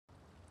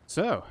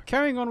So,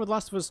 carrying on with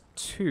Last of Us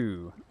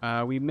 2,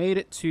 we made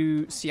it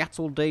to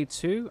Seattle Day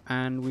 2,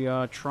 and we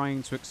are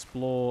trying to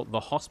explore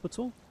the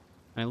hospital.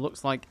 And it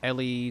looks like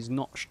Ellie's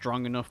not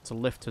strong enough to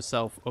lift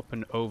herself up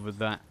and over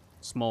that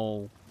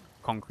small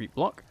concrete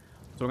block.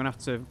 So we're going to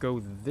have to go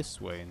this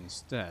way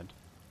instead.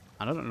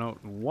 And I don't know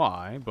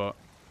why, but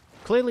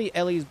clearly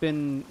Ellie's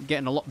been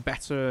getting a lot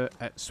better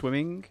at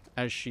swimming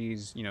as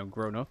she's, you know,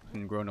 grown up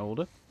and grown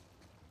older.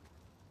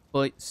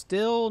 But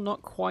still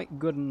not quite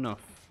good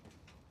enough.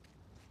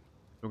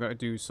 We've got to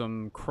do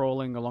some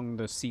crawling along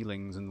the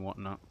ceilings and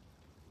whatnot.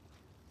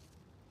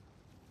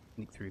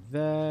 Sneak through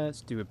there.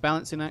 Let's do a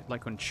balancing act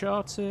like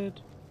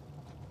Uncharted.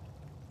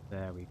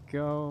 There we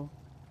go.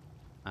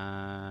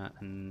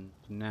 And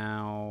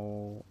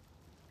now...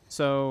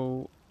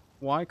 So,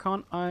 why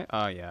can't I...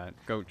 Oh, yeah.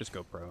 Just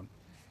go prone.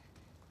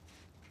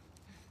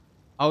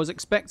 I was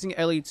expecting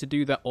Ellie to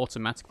do that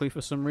automatically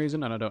for some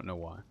reason, and I don't know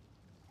why.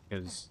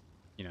 Because,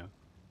 you know...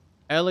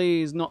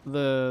 Ellie is not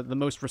the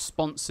most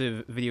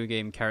responsive video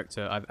game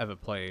character I've ever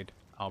played,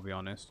 I'll be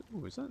honest.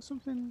 Ooh, is that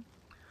something?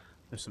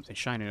 There's something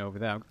shining over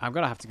there. I'm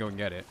gonna have to go and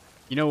get it.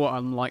 You know what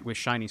I'm like with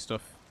shiny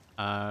stuff,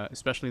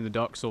 especially in the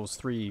Dark Souls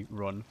 3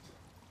 run.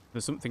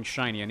 There's something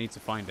shiny, I need to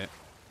find it.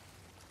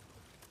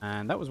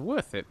 And that was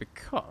worth it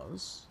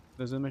because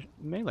there's a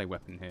melee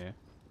weapon here,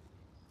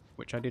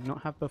 which I did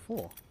not have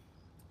before.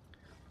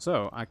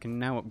 So, I can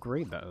now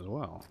upgrade that as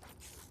well.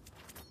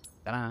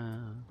 Ta-da!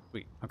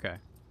 Sweet, okay.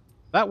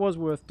 That was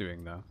worth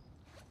doing, though.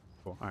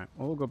 Cool. Alright,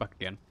 well, we'll go back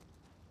again.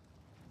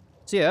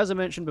 So yeah, as I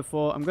mentioned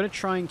before, I'm going to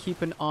try and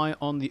keep an eye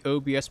on the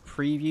OBS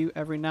preview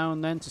every now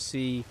and then to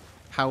see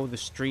how the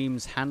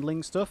stream's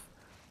handling stuff.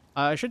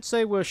 I should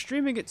say we're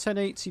streaming at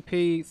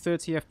 1080p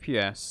 30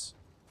 FPS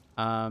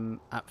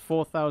at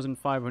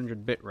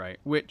 4500 bitrate,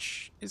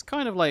 which is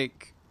kind of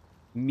like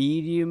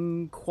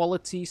medium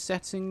quality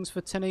settings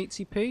for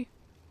 1080p.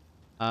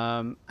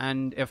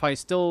 And if I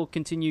still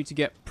continue to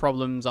get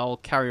problems, I'll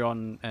carry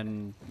on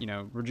and, you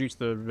know, reduce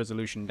the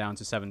resolution down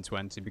to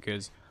 720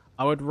 because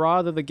I would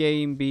rather the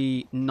game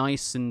be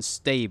nice and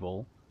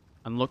stable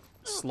and look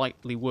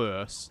slightly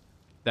worse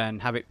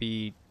than have it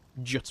be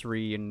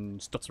juttery and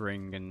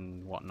stuttering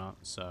and whatnot,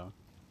 so...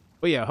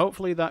 But yeah,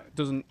 hopefully that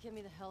doesn't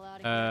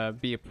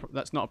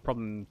that's not a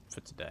problem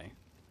for today,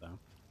 so...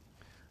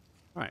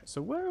 Alright,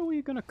 so where are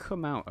we gonna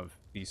come out of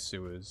these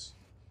sewers?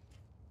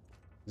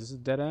 Is this a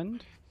dead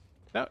end?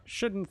 That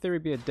should, in theory,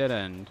 be a dead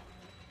end.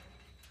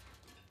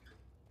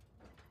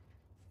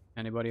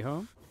 Anybody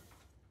home?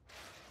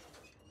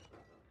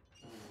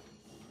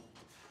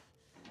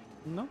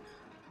 No?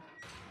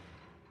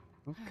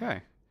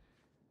 Okay.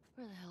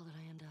 Where the hell did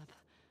I end up?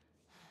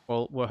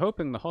 Well, we're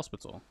hoping the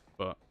hospital,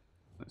 but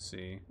let's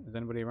see. Is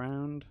anybody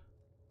around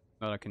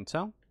that I can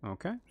tell?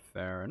 Okay,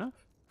 fair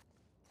enough.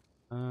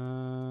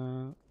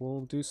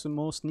 We'll do some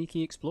more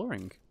sneaky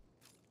exploring.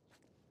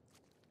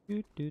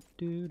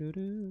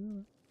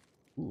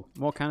 Ooh,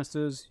 more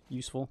canisters,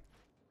 useful.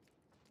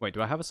 Wait,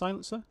 do I have a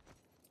silencer?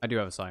 I do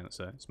have a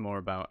silencer. It's more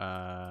about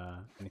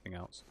anything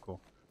else. Cool.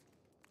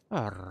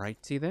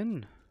 Alrighty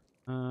then.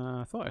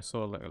 I thought I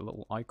saw like a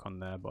little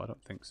icon there, but I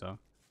don't think so.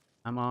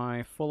 Am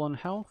I full on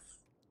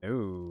health?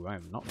 No, I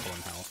am not full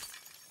on health.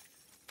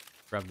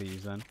 Grab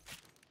these then.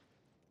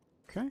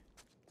 Okay.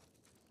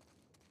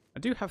 I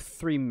do have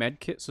 3 med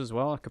kits as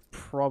well. I could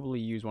probably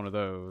use one of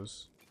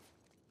those.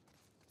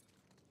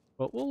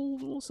 But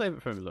we'll save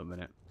it for a little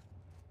minute.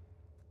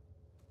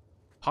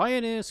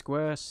 Pioneer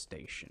Square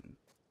Station.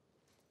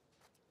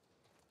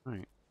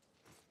 Alright.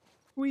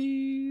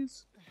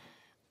 Squeeze!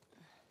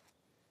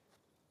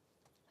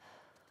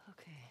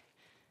 Okay.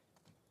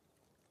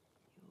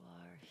 You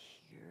are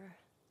here.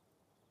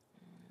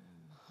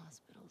 And the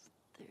hospital's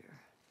there.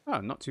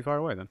 Oh, not too far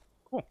away then.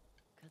 Cool.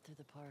 Cut through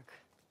the park.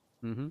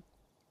 Mm-hmm.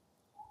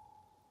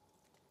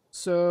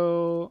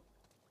 So,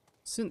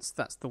 since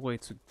that's the way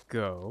to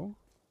go,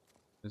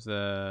 is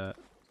there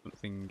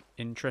something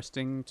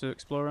interesting to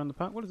explore around the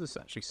park? What does this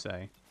actually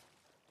say?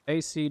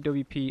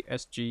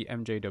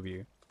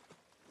 ACWPSGMJW.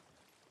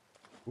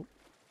 Ooh,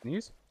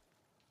 sneeze.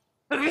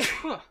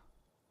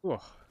 Ooh.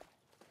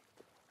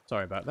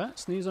 Sorry about that.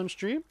 Sneeze on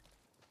stream.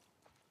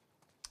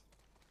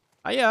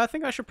 Yeah, I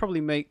think I should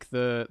probably make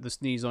the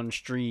sneeze on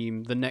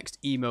stream the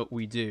next emote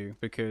we do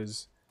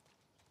because,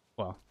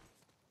 well,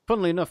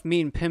 funnily enough, me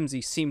and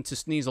Pimmsy seem to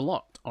sneeze a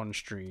lot on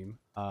stream.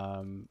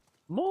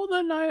 More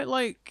than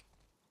I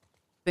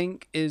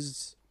think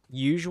is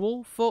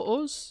usual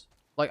for us.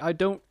 Like, I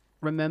don't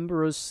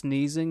remember us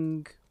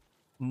sneezing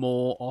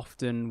more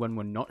often when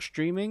we're not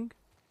streaming,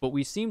 but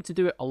we seem to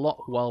do it a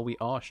lot while we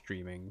are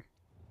streaming,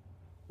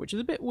 which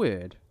is a bit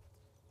weird.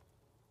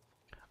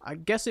 I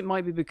guess it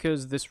might be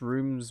because this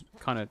room's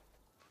kind of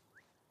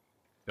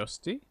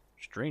dusty.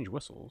 Strange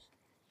whistles.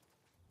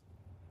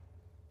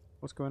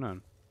 What's going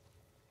on?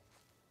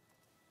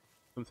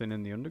 Something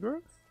in the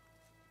undergrowth?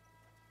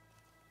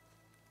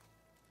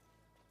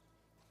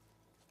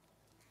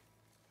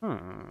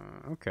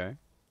 Okay.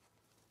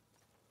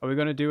 Are we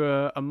going to do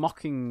a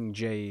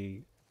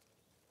Mockingjay?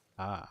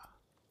 Ah.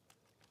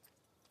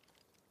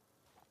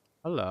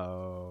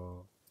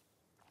 Hello.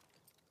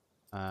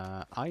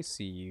 I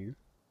see you.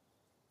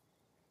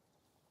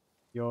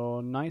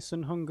 You're nice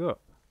and hung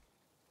up,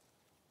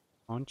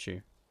 aren't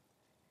you?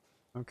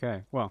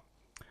 Okay, well.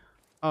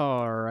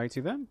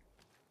 Alrighty then.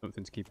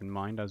 Something to keep in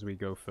mind as we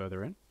go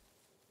further in.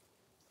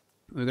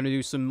 We're going to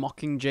do some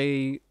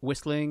Mockingjay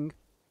whistling.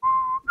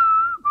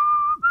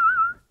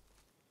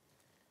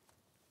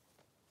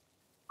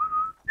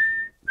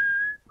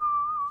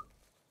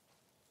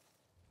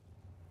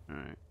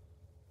 Alright.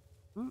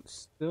 Well,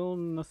 still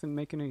nothing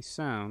making any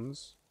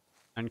sounds.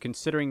 And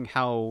considering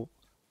how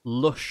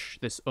lush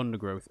this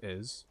undergrowth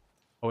is,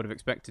 I would have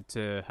expected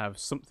to have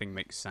something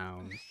make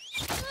sound.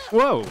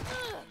 Whoa!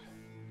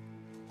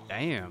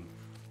 Damn.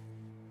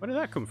 Where did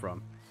that come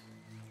from?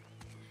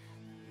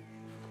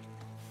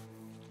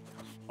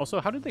 Also,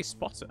 how did they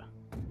spot her?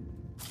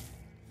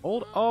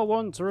 Hold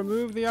R1 to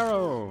remove the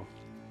arrow.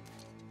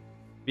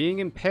 Being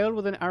impaled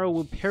with an arrow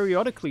will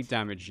periodically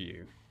damage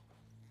you.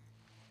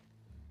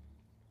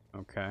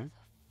 Okay.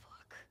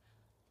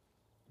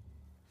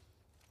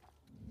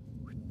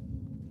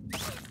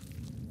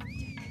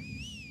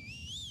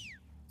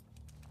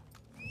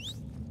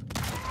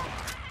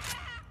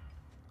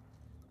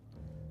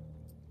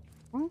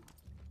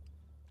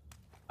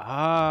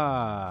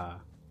 Ah.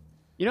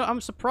 You know,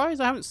 I'm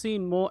surprised I haven't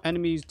seen more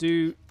enemies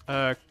do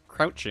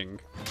crouching.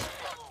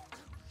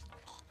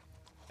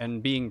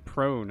 And being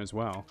prone as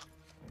well.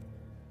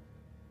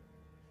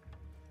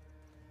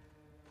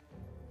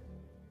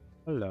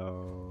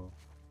 Hello.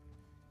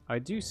 I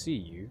do see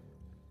you.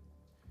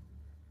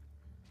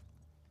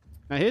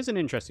 Now here's an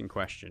interesting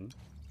question.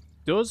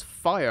 Does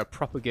fire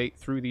propagate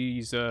through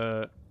these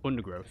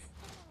undergrowth?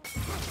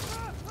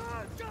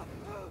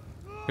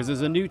 Because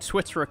there's a new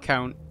Twitter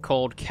account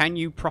called Can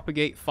You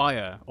Propagate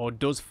Fire? Or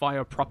Does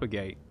Fire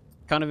Propagate?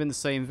 Kind of in the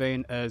same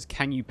vein as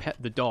Can You Pet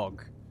the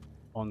Dog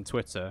on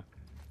Twitter.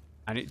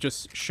 And it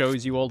just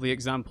shows you all the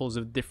examples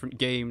of different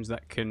games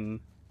that can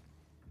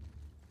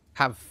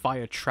have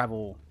fire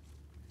travel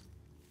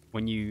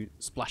when you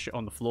splash it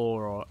on the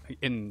floor or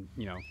in,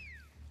 you know,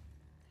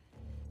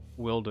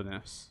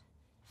 wilderness.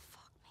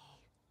 Fuck me.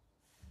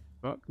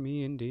 Fuck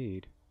me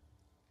indeed.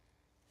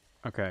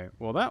 Okay,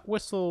 well that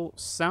whistle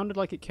sounded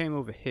like it came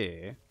over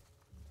here.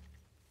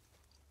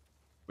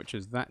 Which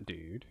is that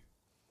dude.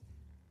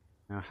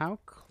 Now how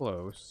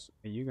close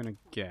are you gonna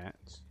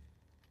get?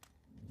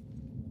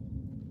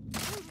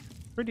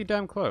 Pretty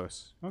damn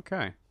close.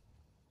 Okay.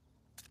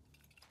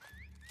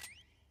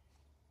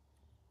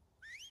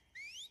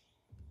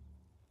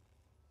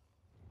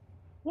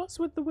 What's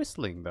with the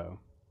whistling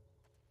though?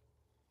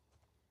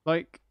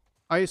 Like,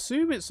 I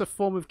assume it's a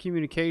form of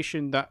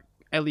communication that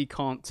Ellie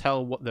can't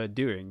tell what they're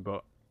doing,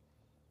 but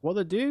what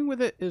they're doing with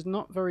it is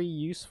not very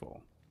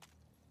useful.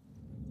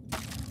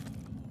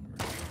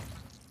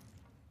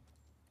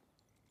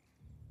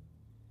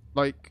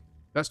 Like,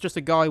 that's just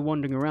a guy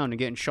wandering around and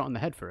getting shot in the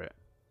head for it.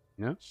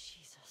 You know?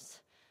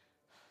 Jesus.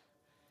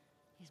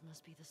 These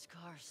must be the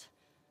scars.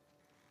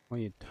 Well,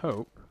 you'd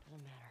hope.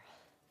 Doesn't matter.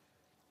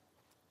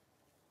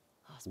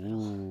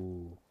 Hospital.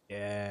 Ooh,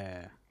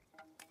 yeah.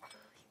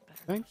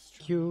 Better Thank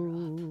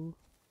you.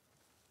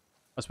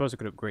 I suppose I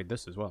could upgrade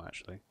this as well,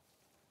 actually.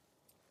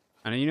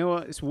 And you know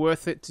what? It's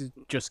worth it to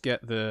just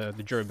get the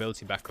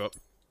durability back up.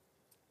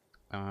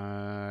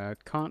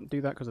 Can't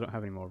do that because I don't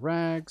have any more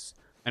rags.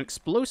 An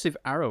explosive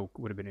arrow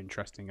would have been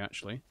interesting,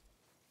 actually.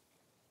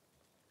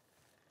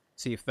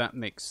 See if that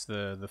makes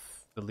the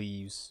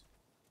leaves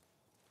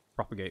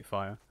propagate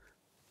fire.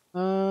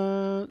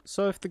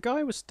 So if the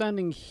guy was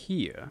standing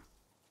here,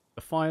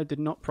 the fire did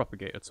not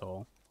propagate at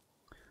all.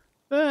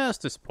 That's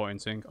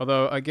disappointing.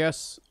 Although I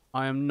guess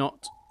I am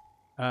not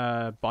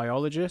a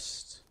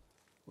biologist.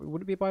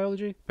 Would it be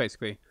biology?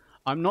 Basically,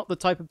 I'm not the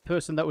type of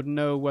person that would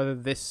know whether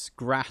this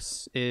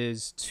grass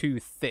is too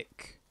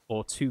thick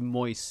or too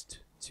moist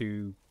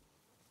to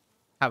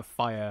have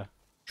fire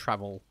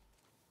travel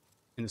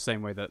in the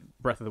same way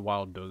that Breath of the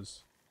Wild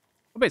does.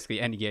 Or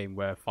basically any game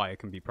where fire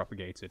can be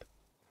propagated.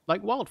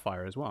 Like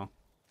wildfire as well.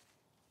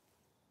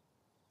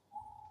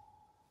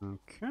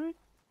 Okay.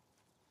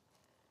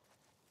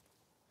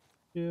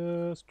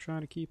 Just trying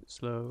to keep it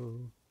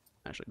slow.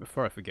 Actually,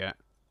 before I forget,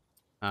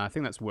 I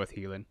think that's worth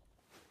healing.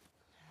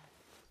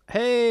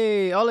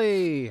 Hey,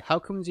 Ollie! How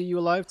comes you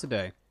alive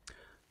today?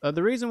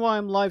 The reason why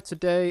I'm live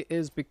today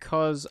is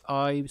because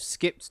I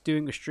skipped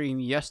doing a stream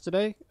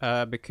yesterday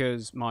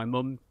because my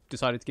mum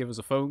decided to give us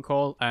a phone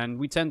call, and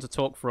we tend to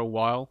talk for a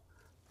while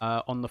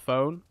on the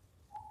phone.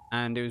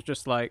 And it was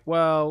just like,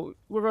 well,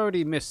 we've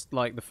already missed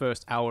like the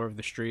first hour of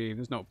the stream.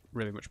 There's not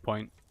really much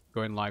point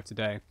going live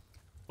today.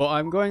 But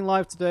I'm going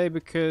live today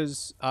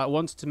because I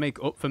wanted to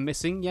make up for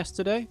missing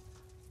yesterday.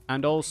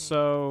 And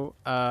also,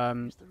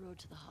 Here's the road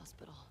to the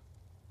hospital.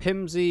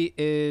 Pimmsy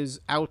is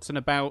out and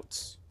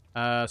about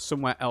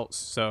somewhere else.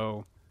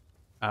 So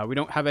we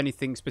don't have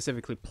anything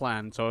specifically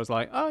planned. So I was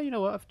like, oh, you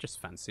know what? I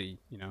just fancy,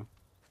 you know,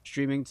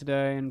 streaming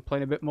today and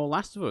playing a bit more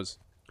Last of Us.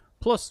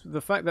 Plus,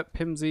 the fact that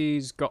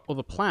Pimmsy's got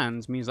other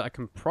plans means that I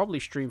can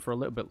probably stream for a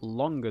little bit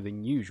longer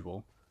than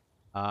usual.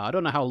 I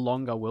don't know how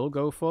long I will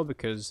go for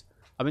because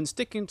I've been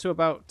sticking to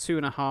about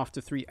 2.5 to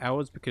 3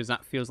 hours because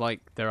that feels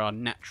like there are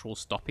natural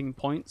stopping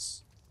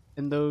points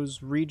in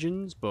those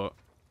regions, but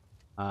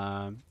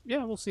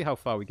yeah, we'll see how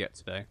far we get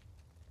today.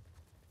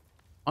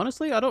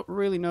 Honestly, I don't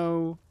really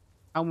know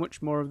how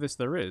much more of this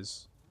there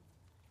is.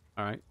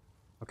 Alright.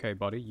 Okay,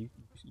 buddy,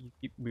 you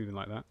keep moving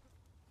like that.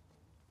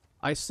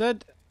 I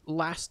said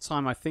last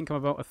time I think I'm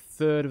about a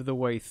third of the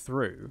way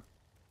through.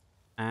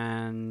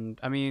 And,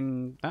 I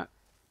mean, that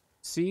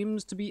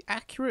seems to be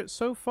accurate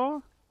so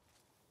far.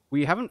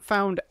 We haven't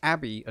found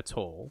Abby at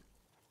all,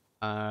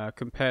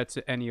 compared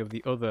to any of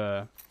the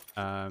other,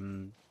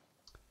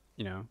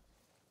 you know,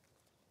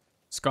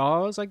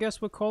 scars, I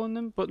guess we're calling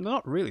them. But they're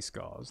not really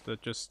scars, they're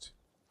just...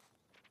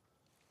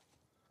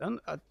 Are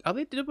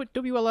they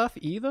WLF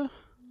either?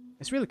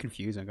 It's really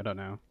confusing, I don't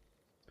know.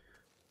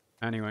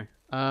 Anyway,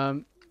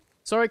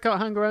 sorry, can't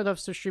hang around, I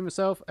have to stream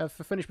myself. If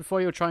I finish before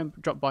you, I'll try and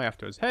drop by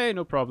afterwards. Hey,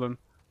 no problem.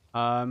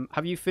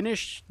 Have you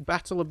finished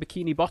Battle of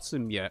Bikini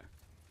Bottom yet?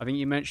 I think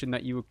you mentioned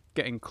that you were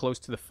getting close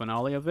to the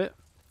finale of it.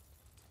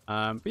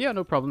 But yeah,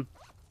 no problem.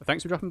 But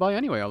thanks for dropping by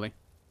anyway, Ollie.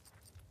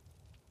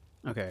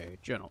 Okay,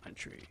 journal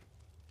entry.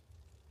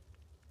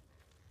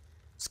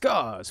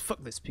 Scars,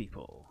 fuck this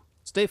people.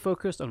 Stay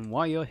focused on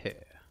why you're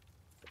here.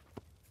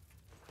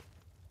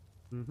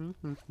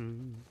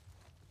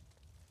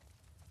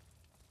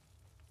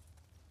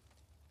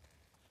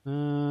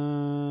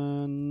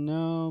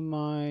 No,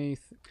 my...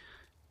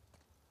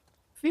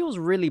 Feels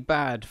really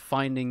bad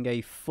finding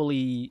a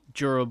fully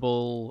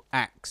durable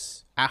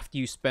axe after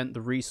you spent the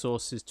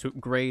resources to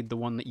upgrade the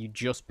one that you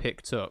just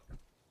picked up.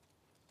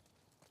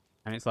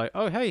 And it's like,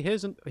 oh hey,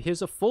 here's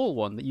a full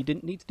one that you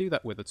didn't need to do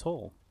that with at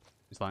all.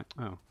 It's like,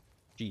 oh,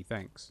 gee,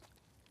 thanks.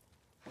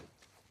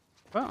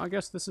 Well, I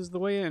guess this is the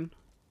way in.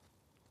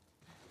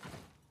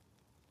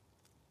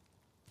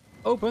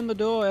 Open the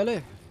door,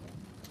 Ellie.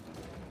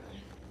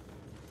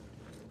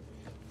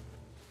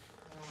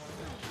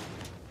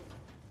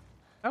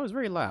 That was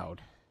very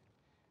loud.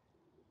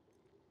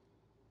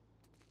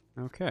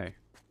 Okay.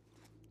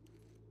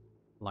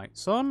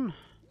 Lights on.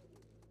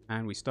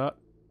 And we start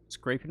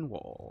scraping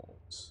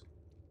walls.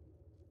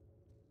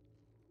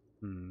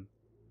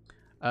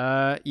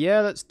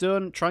 Yeah, that's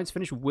done. Trying to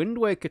finish Wind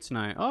Waker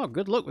tonight. Oh,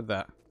 good luck with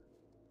that.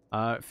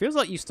 It feels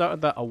like you started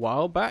that a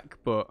while back,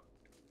 but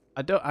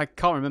I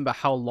can't remember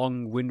how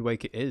long Wind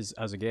Waker is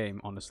as a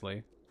game,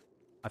 honestly.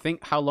 I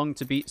think How Long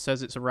to Beat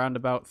says it's around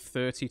about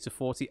 30 to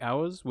 40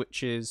 hours,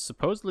 which is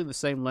supposedly the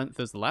same length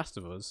as The Last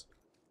of Us.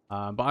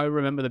 But I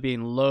remember there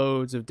being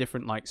loads of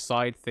different like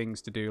side things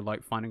to do,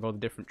 like finding all the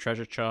different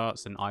treasure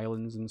charts and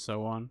islands and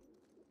so on.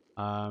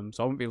 So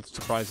I wouldn't be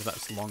surprised if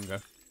that's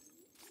longer.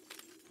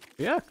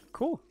 But yeah,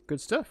 cool.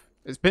 Good stuff.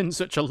 It's been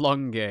such a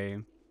long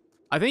game.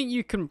 I think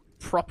you can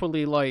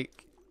properly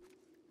like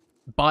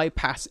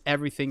bypass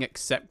everything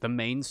except the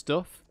main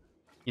stuff.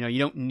 You know, you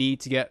don't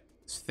need to get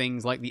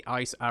things like the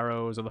ice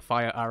arrows or the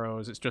fire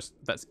arrows. It's just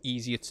that's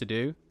easier to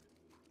do.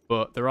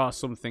 But there are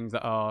some things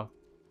that are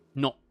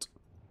not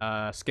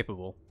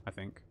skippable, I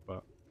think.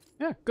 But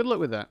yeah, good luck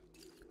with that.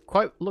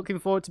 Quite looking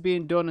forward to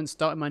being done and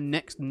starting my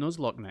next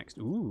Nuzlocke next.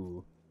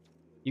 Ooh.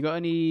 You got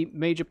any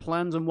major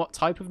plans on what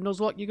type of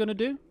Nuzlocke you're going to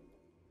do?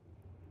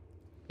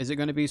 Is it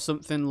going to be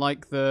something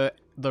like the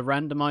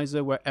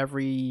randomizer where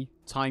every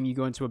time you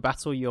go into a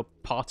battle your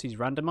party's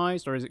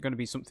randomized? Or is it going to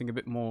be something a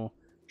bit more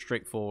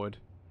straightforward?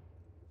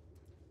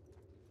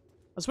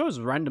 I suppose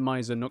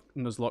randomizer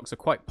Nuzlocks are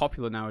quite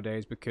popular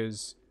nowadays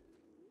because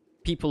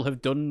people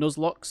have done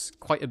Nuzlocks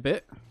quite a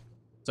bit.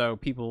 So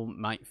people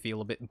might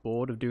feel a bit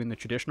bored of doing the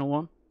traditional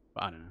one.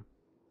 But I don't know.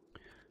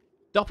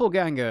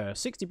 Doppelganger,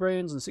 60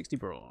 brains and 60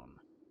 brawn.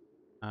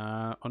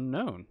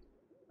 Unknown.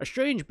 A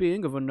strange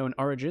being of unknown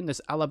origin,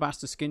 this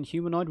alabaster-skinned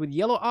humanoid with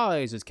yellow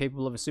eyes is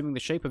capable of assuming the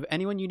shape of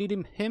anyone you need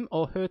him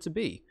or her to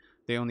be.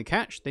 The only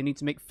catch, they need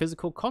to make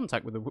physical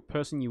contact with the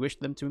person you wish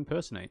them to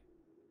impersonate.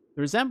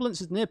 The resemblance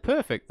is near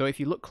perfect, though if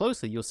you look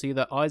closely, you'll see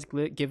their eyes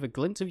give a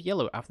glint of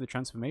yellow after the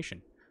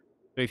transformation.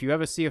 So if you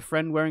ever see a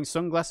friend wearing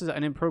sunglasses at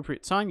an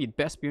inappropriate time, you'd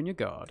best be on your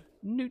guard.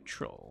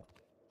 Neutral.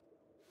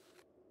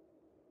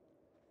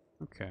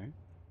 Okay.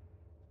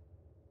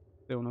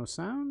 Still no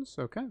sounds?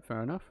 Okay,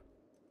 fair enough.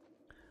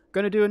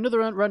 Gonna do another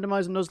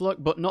randomizer Nuzlocke,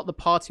 but not the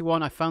party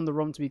one. I found the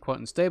ROM to be quite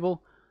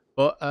unstable.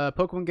 But a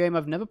Pokemon game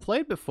I've never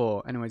played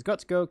before. Anyways, got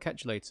to go.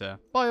 Catch you later.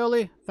 Bye,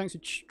 Ollie. Thanks for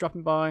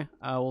dropping by.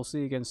 We'll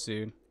see you again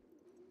soon.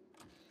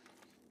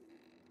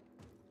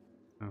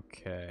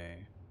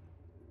 Okay.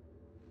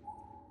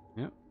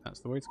 Yep, that's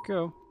the way to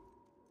go.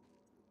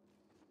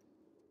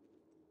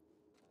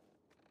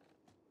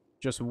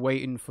 Just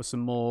waiting for some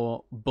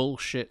more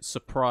bullshit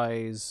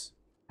surprise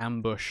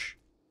ambush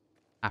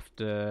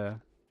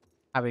after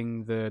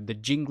having the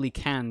jingly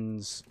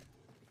cans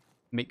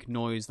make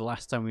noise the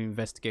last time we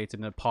investigated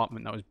an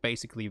apartment that was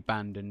basically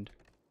abandoned.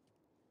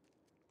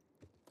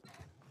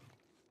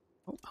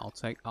 Oh, I'll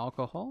take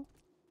alcohol.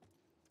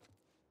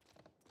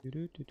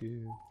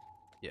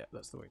 Yeah,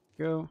 that's the way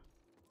to go.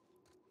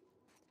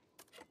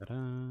 Ta-da.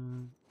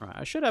 Right,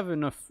 I should have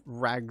enough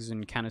rags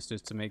and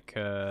canisters to make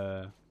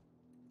a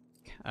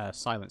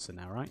silencer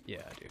now, right?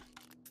 Yeah, I do.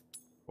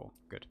 cool.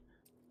 Good.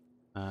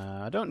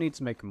 I don't need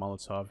to make a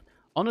Molotov.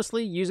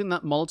 Honestly, using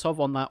that Molotov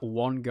on that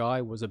one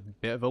guy was a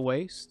bit of a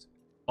waste.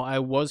 But I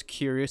was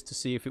curious to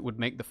see if it would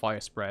make the fire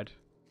spread.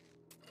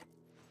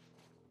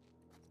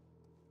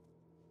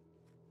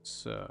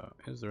 So,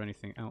 is there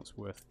anything else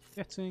worth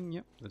getting?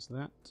 Yep, there's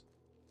that.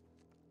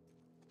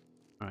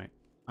 Alright.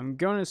 I'm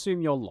going to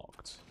assume you're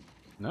locked.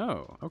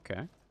 No,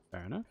 okay.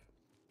 Fair enough.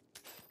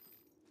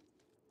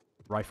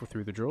 Rifle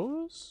through the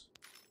drawers.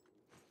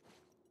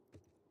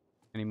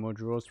 Any more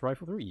drawers to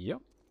rifle through? Yep.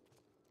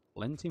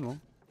 Plenty more.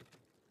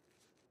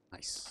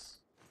 Nice.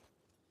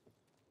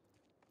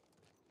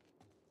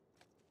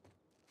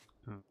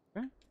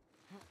 Okay.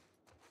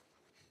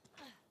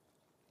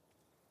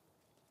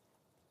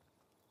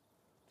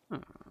 Huh.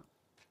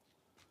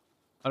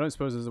 I don't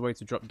suppose there's a way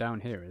to drop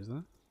down here, is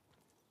there?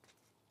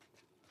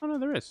 Oh no,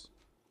 there is.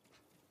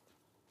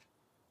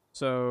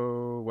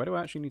 So, where do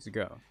I actually need to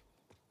go?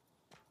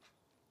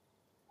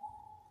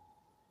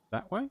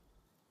 That way?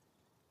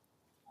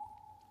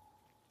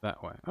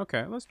 That way.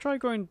 Okay, let's try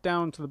going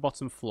down to the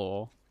bottom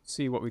floor.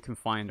 See what we can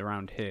find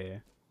around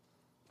here.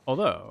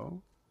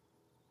 Although,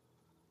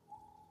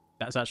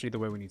 that's actually the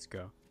way we need to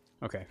go.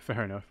 Okay,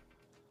 fair enough.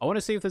 I want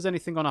to see if there's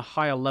anything on a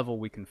higher level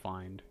we can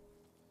find.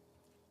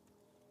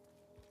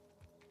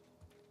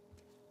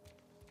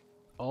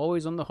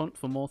 Always on the hunt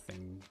for more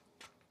things.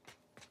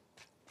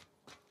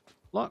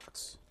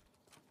 Locked.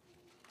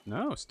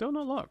 No, still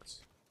not locked.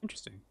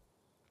 Interesting.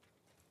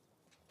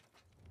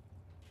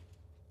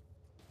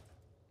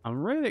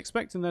 I'm really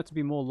expecting there to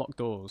be more locked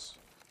doors.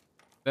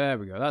 There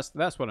we go.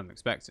 That's what I'm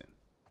expecting.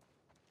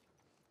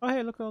 Oh,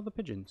 hey, look at all the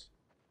pigeons.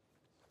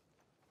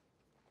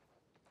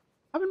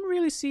 I haven't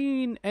really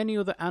seen any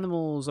other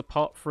animals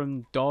apart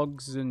from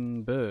dogs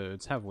and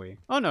birds, have we?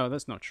 Oh, no,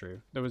 that's not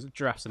true. There was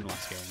giraffes in the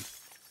last game.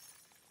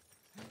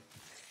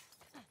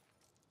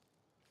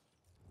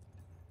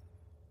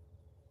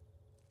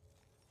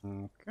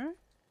 Okay.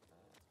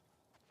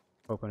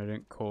 Hoping I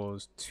didn't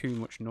cause too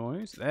much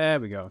noise. There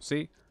we go.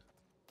 See?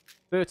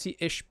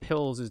 30-ish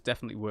pills is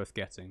definitely worth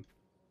getting.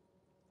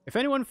 If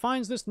anyone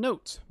finds this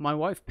note, my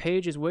wife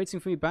Paige is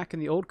waiting for me back in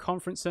the old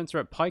conference center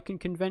at Pike and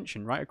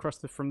Convention, right across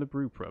from the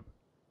brew pub.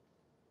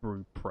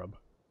 Brew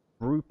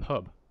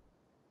pub.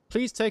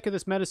 Please take her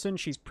this medicine.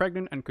 She's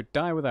pregnant and could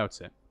die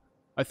without it.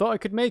 I thought I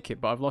could make it,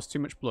 but I've lost too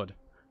much blood.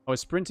 I was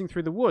sprinting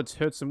through the woods,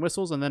 heard some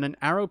whistles, and then an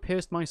arrow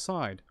pierced my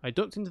side. I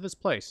ducked into this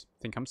place.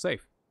 Think I'm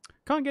safe.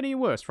 Can't get any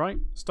worse, right?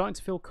 Starting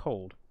to feel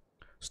cold.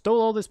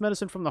 Stole all this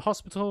medicine from the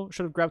hospital.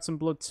 Should have grabbed some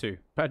blood too.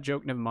 Bad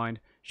joke, never mind.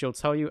 She'll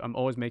tell you I'm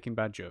always making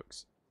bad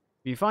jokes.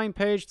 If you find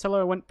Paige, tell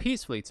her I went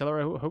peacefully. Tell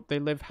her I hope they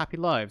live happy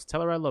lives.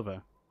 Tell her I love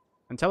her.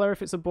 And tell her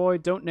if it's a boy,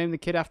 don't name the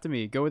kid after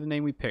me. Go with the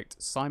name we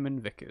picked. Simon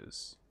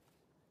Vickers.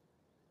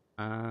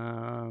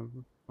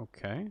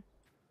 Okay.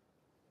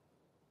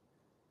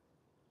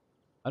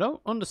 I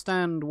don't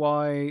understand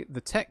why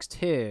the text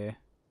here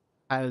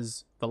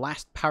has the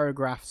last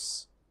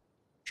paragraphs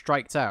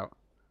striked out.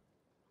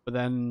 But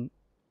then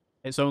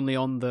it's only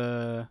on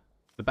the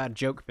bad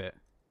joke bit.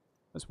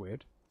 That's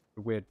weird.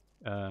 A weird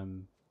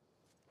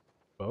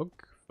bug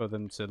for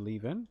them to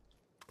leave in.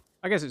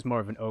 I guess it's more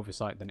of an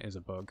oversight than it is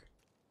a bug.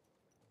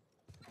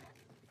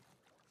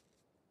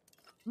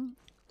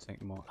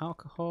 Take more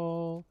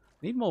alcohol.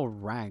 Need more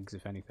rags,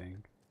 if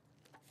anything.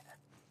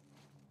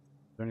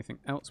 Is there anything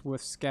else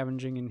worth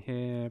scavenging in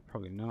here?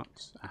 Probably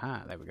not.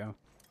 Aha, there we go.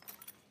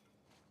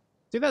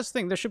 See, that's the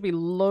thing. There should be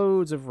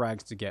loads of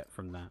rags to get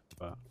from that,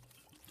 but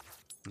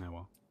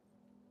oh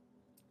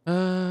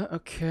well.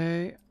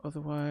 Okay.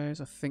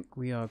 Otherwise, I think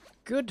we are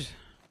good.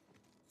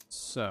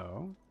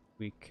 So,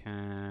 we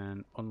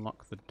can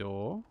unlock the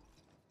door.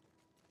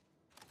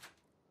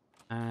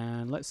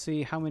 And let's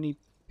see how many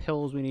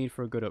pills we need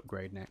for a good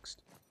upgrade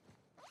next.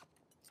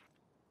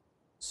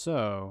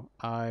 So,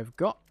 I've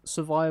got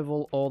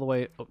survival all the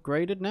way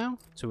upgraded now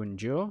to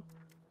endure.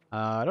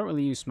 I don't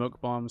really use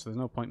smoke bombs, so there's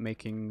no point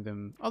making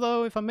them.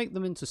 Although, if I make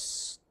them into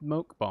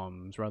smoke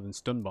bombs rather than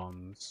stun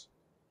bombs,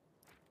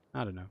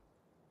 I don't know.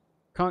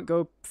 Can't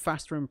go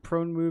faster in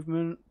prone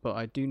movement, but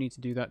I do need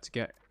to do that to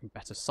get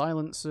better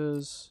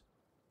silencers.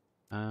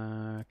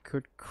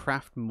 Could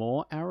craft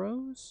more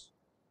arrows?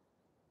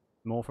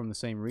 More from the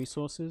same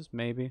resources,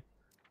 maybe.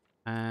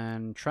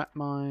 And trap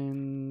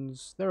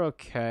mines, they're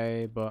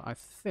okay, but I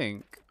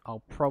think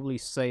I'll probably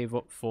save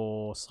up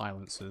for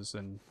silencers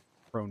and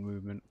prone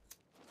movement.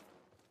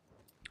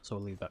 So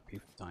I'll leave that be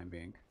for the time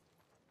being.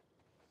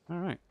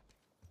 Alright.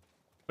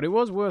 But it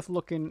was worth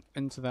looking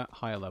into that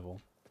higher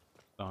level.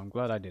 So I'm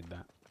glad I did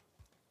that.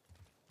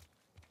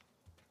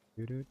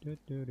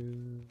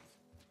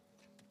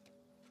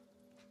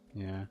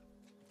 Yeah.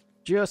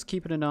 Just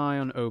keeping an eye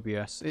on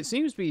OBS. It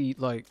seems to be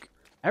like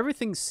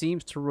everything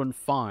seems to run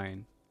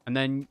fine. And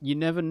then you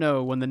never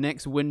know when the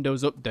next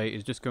Windows update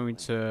is just going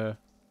to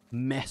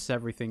mess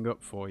everything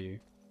up for you.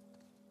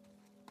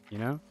 You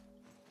know?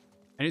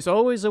 And it's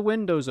always a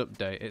Windows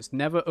update. It's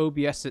never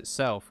OBS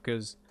itself,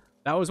 because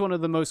that was one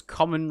of the most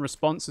common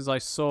responses I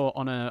saw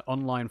on an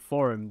online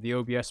forum, the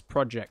OBS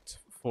project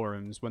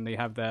forums, when they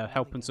have their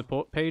help and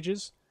support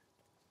pages.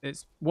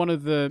 It's one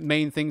of the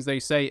main things they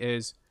say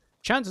is,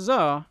 chances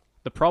are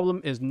the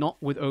problem is not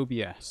with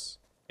OBS.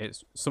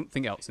 It's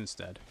something else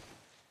instead.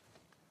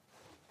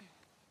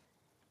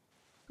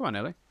 Come on,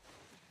 Ellie.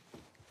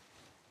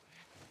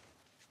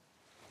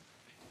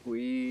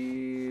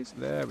 Squeeze.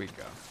 There we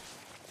go.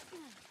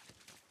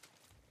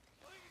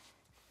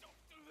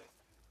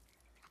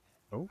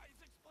 Oh.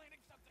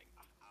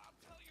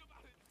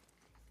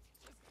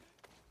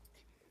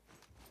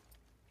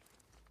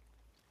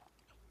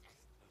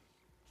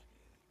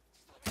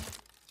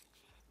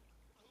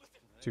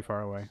 Too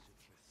far away.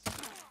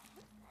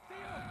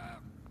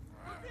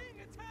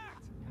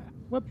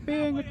 We're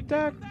being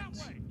attacked.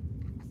 It's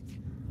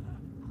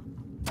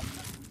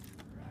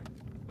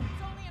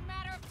only a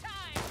matter of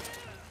time.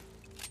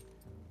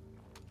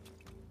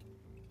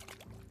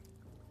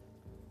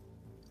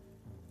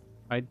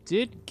 I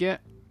did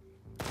get.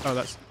 Oh,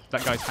 that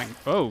guy's hanging.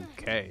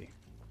 Okay.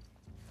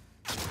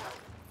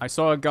 I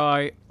saw a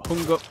guy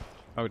hung up.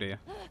 Oh dear.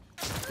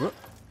 Whoop.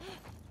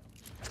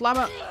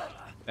 Slammer.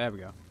 There we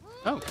go.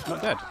 Oh,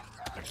 not dead.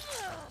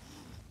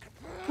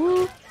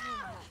 Woo.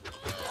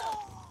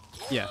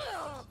 Yeah.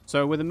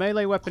 So with a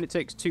melee weapon, it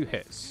takes 2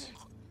 hits.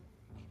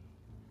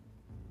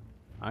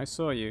 I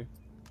saw you.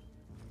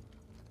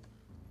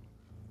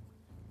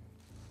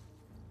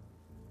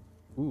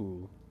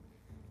 Ooh.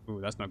 Ooh,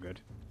 that's not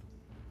good.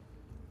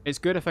 It's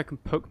good if I can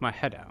poke my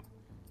head out,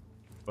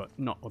 but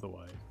not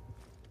otherwise.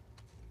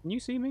 Can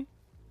you see me?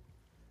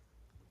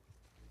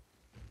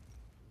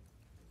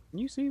 Can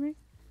you see me?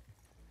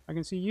 I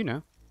can see you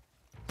now.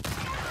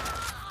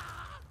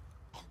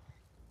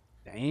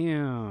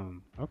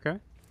 Damn. Okay.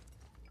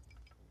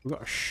 We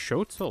got a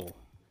shuttle.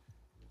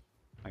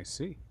 I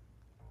see.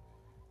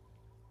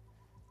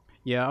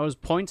 Yeah, I was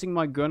pointing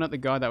my gun at the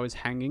guy that was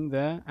hanging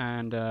there,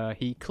 and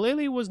he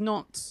clearly was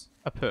not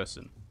a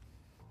person.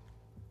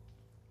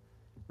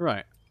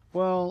 Right.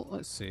 Well,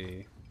 let's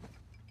see.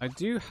 I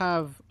do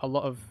have a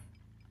lot of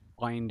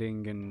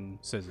binding and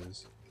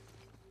scissors.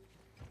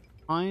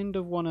 Kind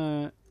of want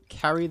to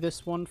carry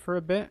this one for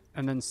a bit,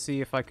 and then see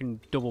if I can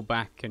double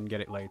back and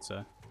get it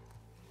later.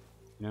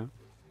 You know?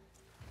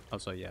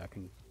 Also, yeah, I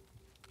can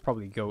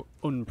probably go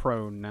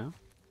unprone now.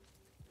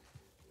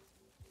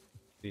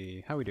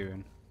 See, how we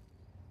doing?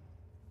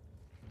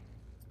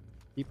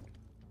 Keep.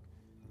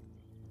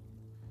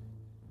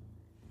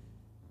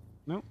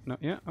 No,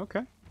 not yet.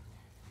 Okay.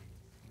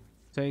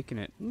 Taking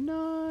it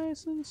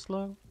nice and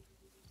slow.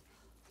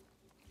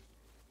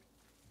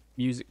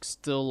 Music's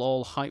still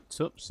all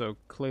hyped up, so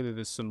clearly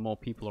there's some more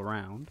people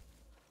around.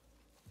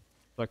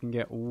 So I can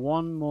get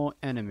one more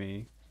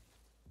enemy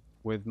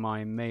with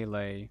my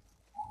melee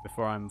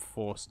before I'm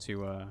forced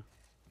to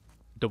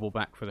double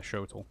back for the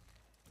shuttle.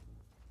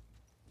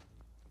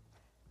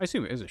 I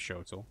assume it is a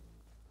shuttle.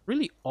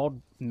 Really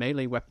odd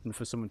melee weapon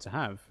for someone to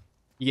have.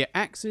 You get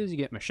axes, you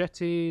get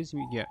machetes,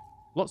 you get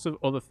lots of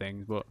other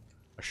things, but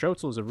a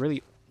shuttle is a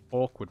really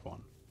awkward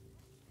one.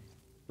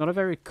 Not a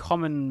very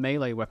common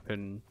melee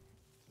weapon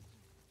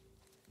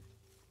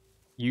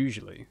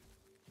usually.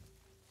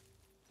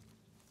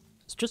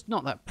 It's just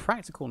not that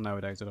practical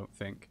nowadays, I don't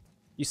think.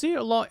 You see it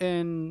a lot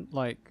in,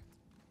 like,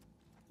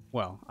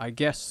 well, I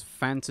guess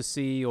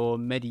fantasy or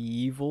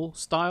medieval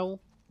style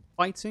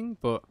fighting,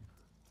 but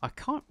I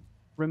can't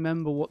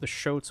remember what the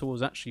shuttle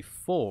was actually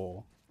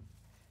for.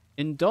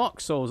 In Dark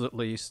Souls, at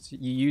least,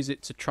 you use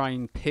it to try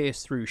and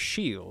pierce through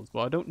shields,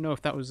 but I don't know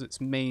if that was its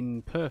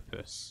main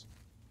purpose.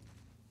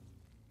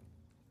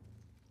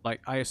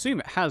 Like, I assume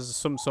it has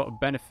some sort of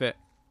benefit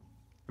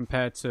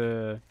compared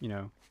to, you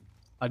know,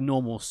 a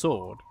normal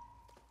sword.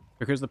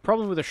 Because the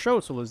problem with a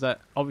shuttle is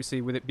that,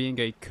 obviously, with it being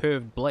a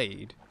curved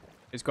blade,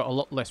 it's got a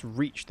lot less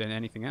reach than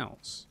anything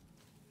else.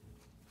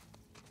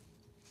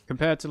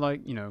 Compared to,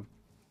 like, you know,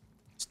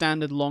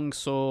 standard long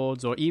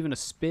swords or even a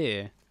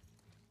spear,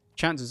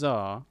 chances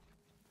are,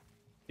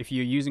 if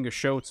you're using a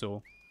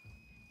shuttle,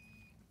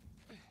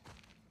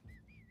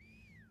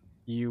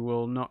 you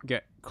will not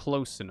get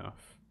close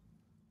enough.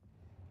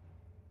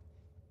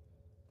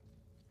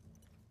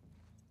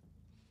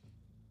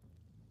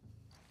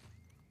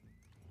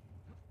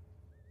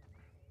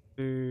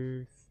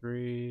 2,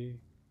 3.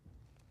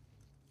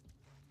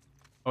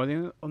 Oh,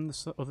 they're on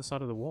the other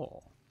side of the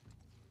wall.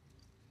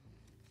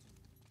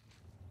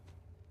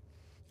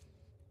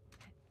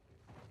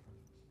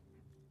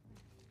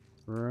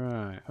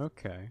 Right,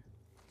 okay.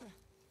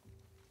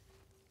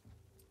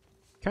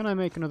 Can I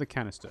make another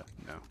canister?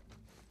 No.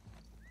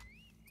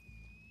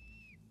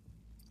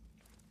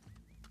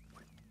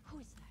 Who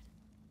is that?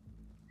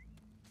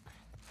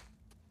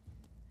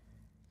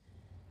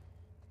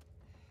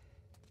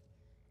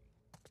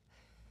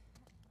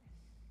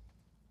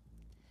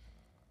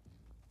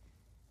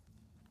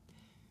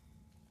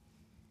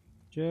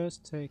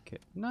 Just take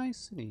it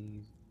nice and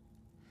easy.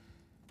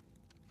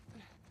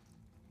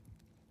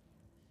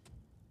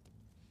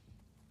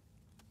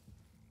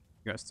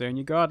 You gotta stay on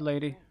your guard,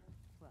 lady.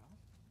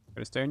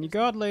 Gotta stay on your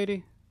guard,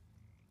 lady.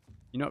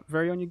 You're not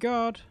very on your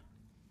guard.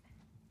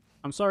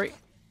 I'm sorry.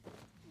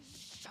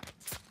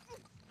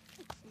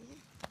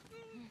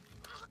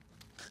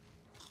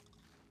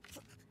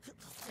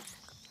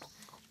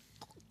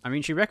 I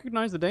mean, she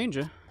recognized the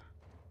danger.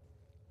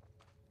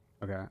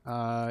 Okay,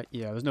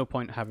 yeah, there's no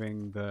point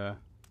having the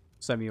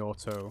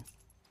semi-auto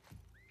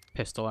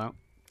pistol out,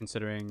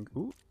 considering...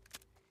 Ooh,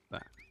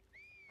 that.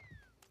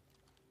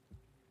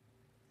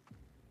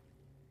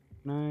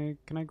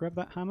 Can I grab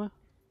that hammer?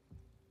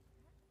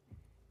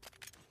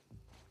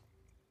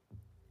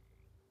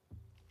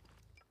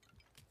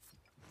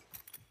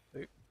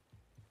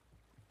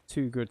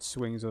 Two good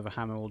swings of a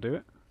hammer will do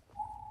it.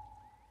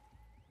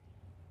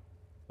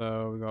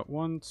 So we got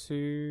 1,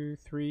 2,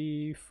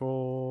 3,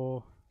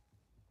 4,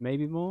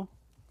 maybe more.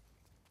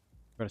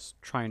 Gotta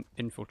try and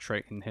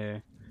infiltrate in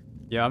here.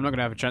 Yeah, I'm not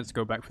gonna have a chance to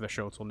go back for the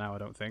shuttle now, I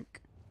don't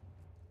think.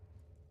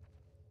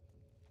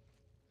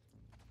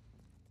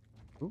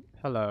 Ooh,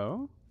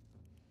 hello.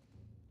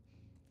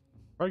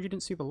 Sorry you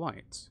didn't see the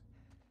light.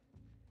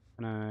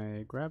 Can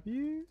I grab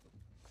you?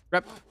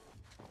 Grab.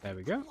 There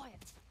we go.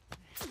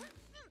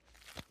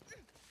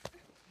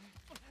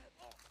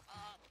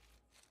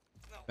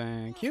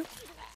 Thank you.